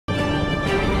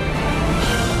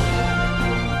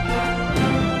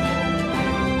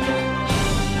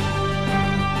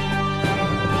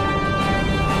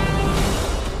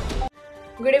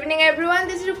evening everyone,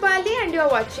 this is Rupali and you are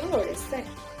watching XIM.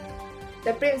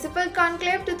 The Principal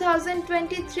Conclave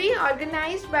 2023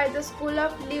 organized by the School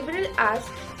of Liberal Arts,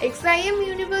 XIM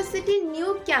University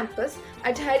New Campus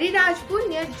at Harirajpur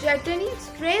near Jatani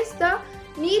stressed the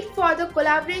need for the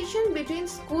collaboration between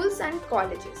schools and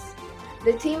colleges.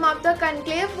 The theme of the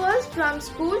conclave was From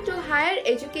School to Higher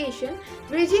Education,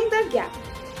 Bridging the Gap.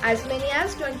 As many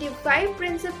as 25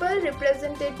 principals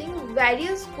representing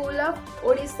various schools of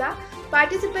Odisha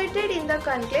participated in the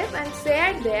conclave and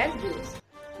shared their views.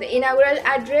 The inaugural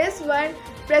address was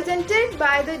presented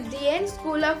by the DN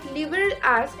School of Liberal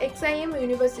Arts, XIM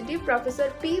University,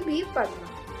 Professor P.B.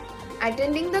 Padma.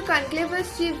 Attending the conclave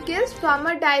as chief guest,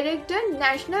 former Director,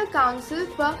 National Council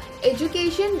for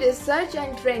Education Research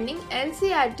and Training,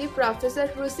 NCERT, Professor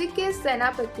Hrusikesh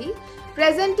Senapati,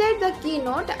 presented the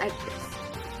keynote address.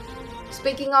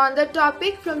 Speaking on the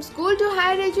topic From School to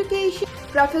Higher Education,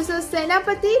 Professor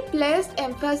Senapati placed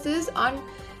emphasis on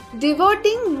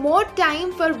devoting more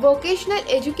time for vocational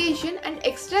education and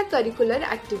extracurricular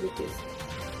activities.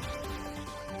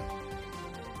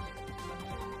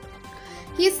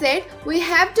 He said, "We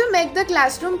have to make the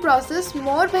classroom process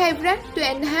more vibrant to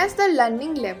enhance the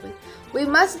learning level. We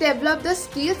must develop the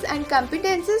skills and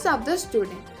competences of the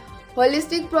student.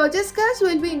 Holistic projects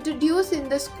will be introduced in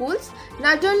the schools,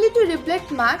 not only to reflect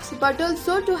marks but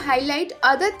also to highlight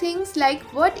other things like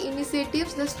what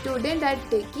initiatives the students are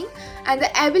taking and the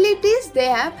abilities they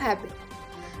have having.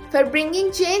 For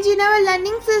bringing change in our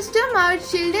learning system, our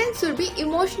children should be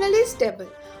emotionally stable.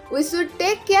 We should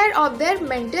take care of their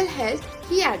mental health,"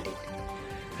 he added.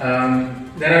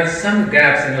 There are some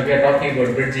gaps, we are talking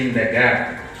about bridging the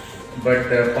gap,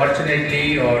 but fortunately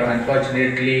or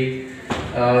unfortunately,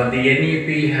 the NEP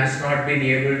has not been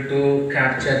able to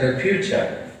capture the future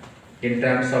in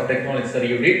terms of technology. So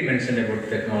you did mention about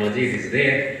technology, it is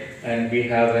there, and we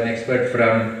have an expert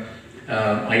from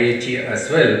IIT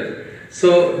as well.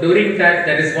 So during that,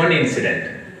 there is one incident.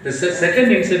 The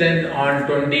second incident on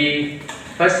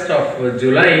 21st of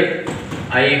July,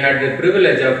 I had the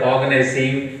privilege of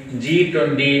organizing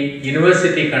G20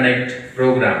 University Connect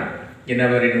program in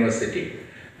our university.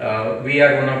 We are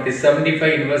one of the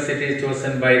 75 universities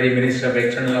chosen by the Minister of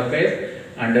External Affairs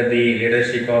under the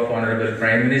leadership of Honorable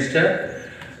Prime Minister,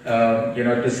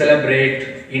 to celebrate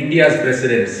India's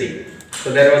presidency. So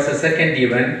there was a second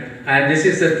event, and this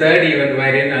is the third event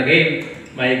wherein again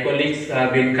my colleagues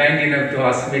have been kind enough to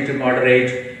ask me to moderate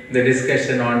the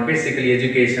discussion on basically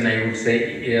education, I would say,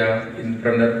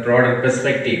 from the broader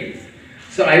perspective.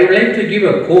 So I would like to give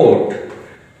a quote.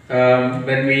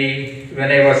 When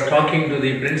I was talking to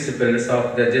the principals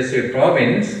of the Jesuit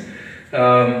province,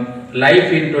 Life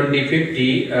in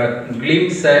 2050, a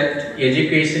glimpse at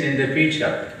education in the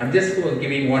future. I'm just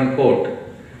giving one quote.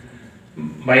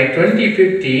 By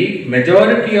 2050,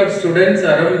 majority of students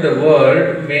around the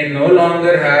world may no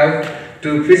longer have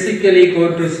to physically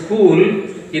go to school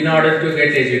in order to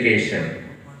get education.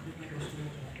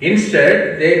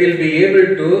 Instead, they will be able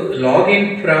to log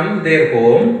in from their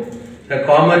home, a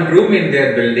common room in their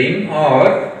building, or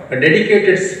a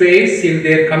dedicated space in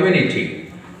their community.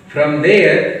 From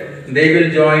there, they will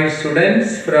join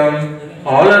students from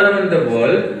all around the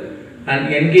world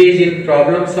and engage in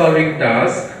problem-solving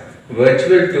tasks,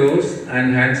 virtual tools,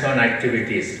 and hands-on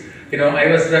activities. I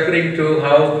was referring to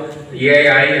how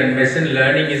AI and machine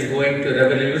learning is going to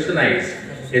revolutionize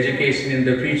education in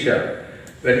the future.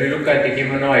 When we look at the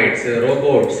humanoids,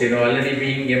 robots, already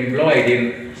being employed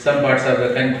in some parts of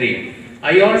the country.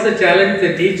 I also challenge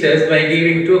the teachers by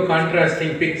giving two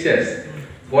contrasting pictures.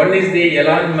 One is the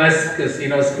Elon Musk,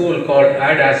 school called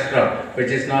Ad Astra, which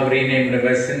is now renamed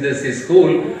West Synthesis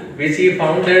School, which he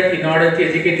founded in order to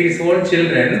educate his own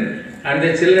children and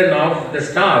the children of the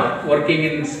staff working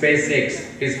in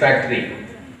SpaceX, his factory.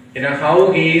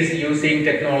 How he is using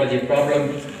technology,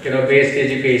 based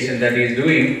education that he is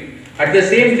doing. At the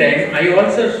same time, I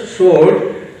also showed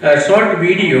a short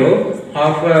video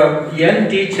of a young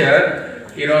teacher,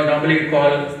 normally we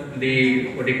call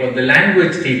the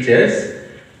language teachers,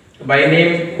 by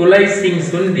name Kulai Singh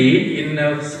Sundi in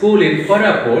a school in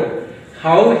Koraput,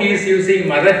 how he is using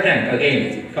mother tongue,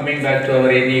 again coming back to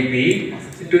our NEP,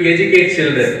 to educate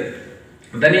children.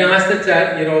 Then he asked the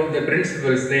child, the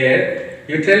principals there,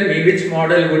 you tell me which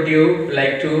model would you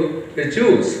like to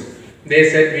choose? They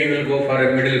said we will go for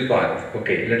a middle path.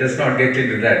 Okay, let us not get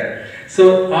into that.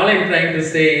 So all I'm trying to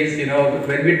say is,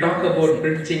 when we talk about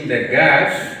bridging the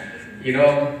gap,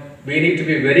 we need to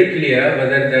be very clear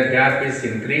whether the gap is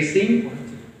increasing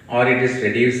or it is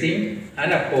reducing,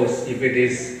 and of course, if it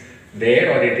is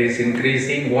there or it is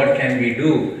increasing, what can we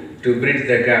do to bridge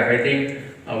the gap? I think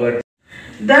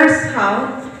that's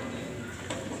how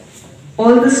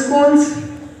All the schools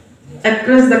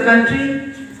across the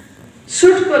country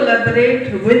should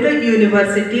collaborate with the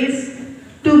universities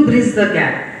to bridge the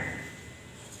gap.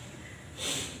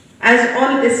 As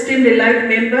all esteemed elite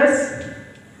members,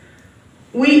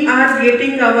 we are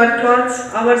getting our clothes,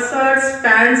 our shirts,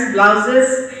 pants,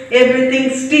 blouses,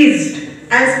 everything stitched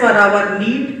as per our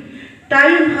need.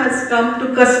 Time has come to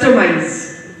customize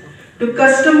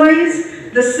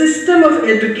the system of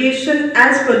education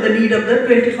as per the need of the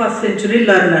 21st century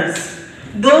learners.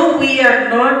 Though we are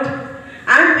not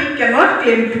and we cannot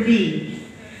claim to be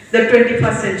the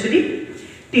 21st century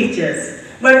teachers,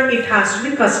 but it has to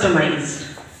be customized.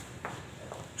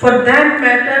 For that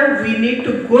matter, we need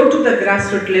to go to the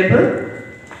grassroots level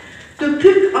to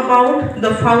think about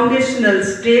the foundational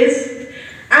stage,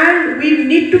 and we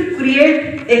need to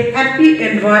create a happy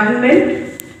environment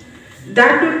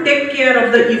that will take care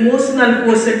of the emotional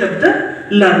quotient of the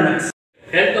learners.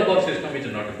 Health of our system is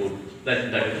not good. That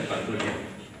is the conclusion.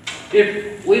 If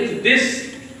with this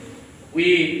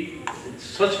with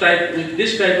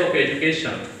this type of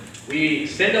education, we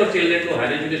send our children to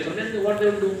higher education, then what they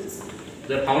will do?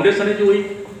 The foundation is weak.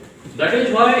 That is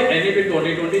why NEP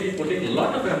 2020 is putting a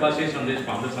lot of emphasis on this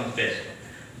foundation stage.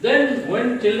 Then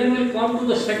when children will come to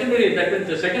the secondary, that means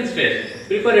the second stage,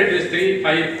 preparatory 3,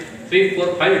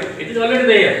 4, 5, it is already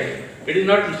there. It is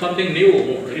not something new.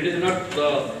 It is not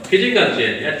physical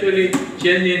change. Actually,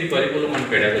 change in curriculum and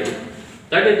pedagogy.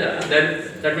 That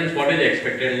means what is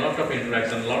expected, a lot of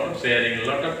interaction, a lot of sharing, a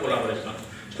lot of collaboration.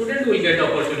 Students will get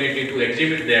opportunity to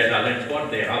exhibit their talents, what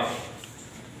they have.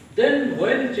 Then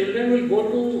when children will go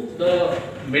to the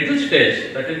middle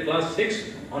stage, that is class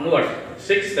 6 onward,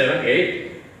 6, 7,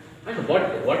 8, and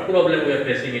what problem we are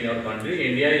facing in our country?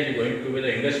 India is going to be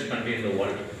the youngest country in the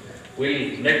world.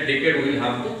 Next decade we will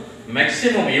have the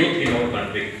maximum youth in our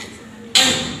country.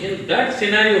 And in that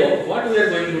scenario, what we are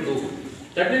going to do?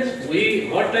 That means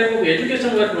what type of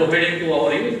education we are providing to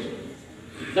our youth.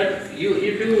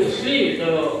 If you see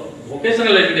the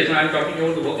vocational education, I am talking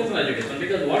about the vocational education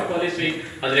because what policy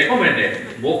has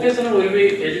recommended, vocational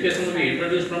education will be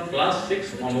introduced from class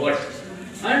 6 onwards,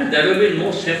 and there will be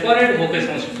no separate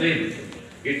vocational stream.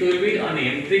 It will be an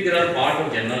integral part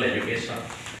of general education.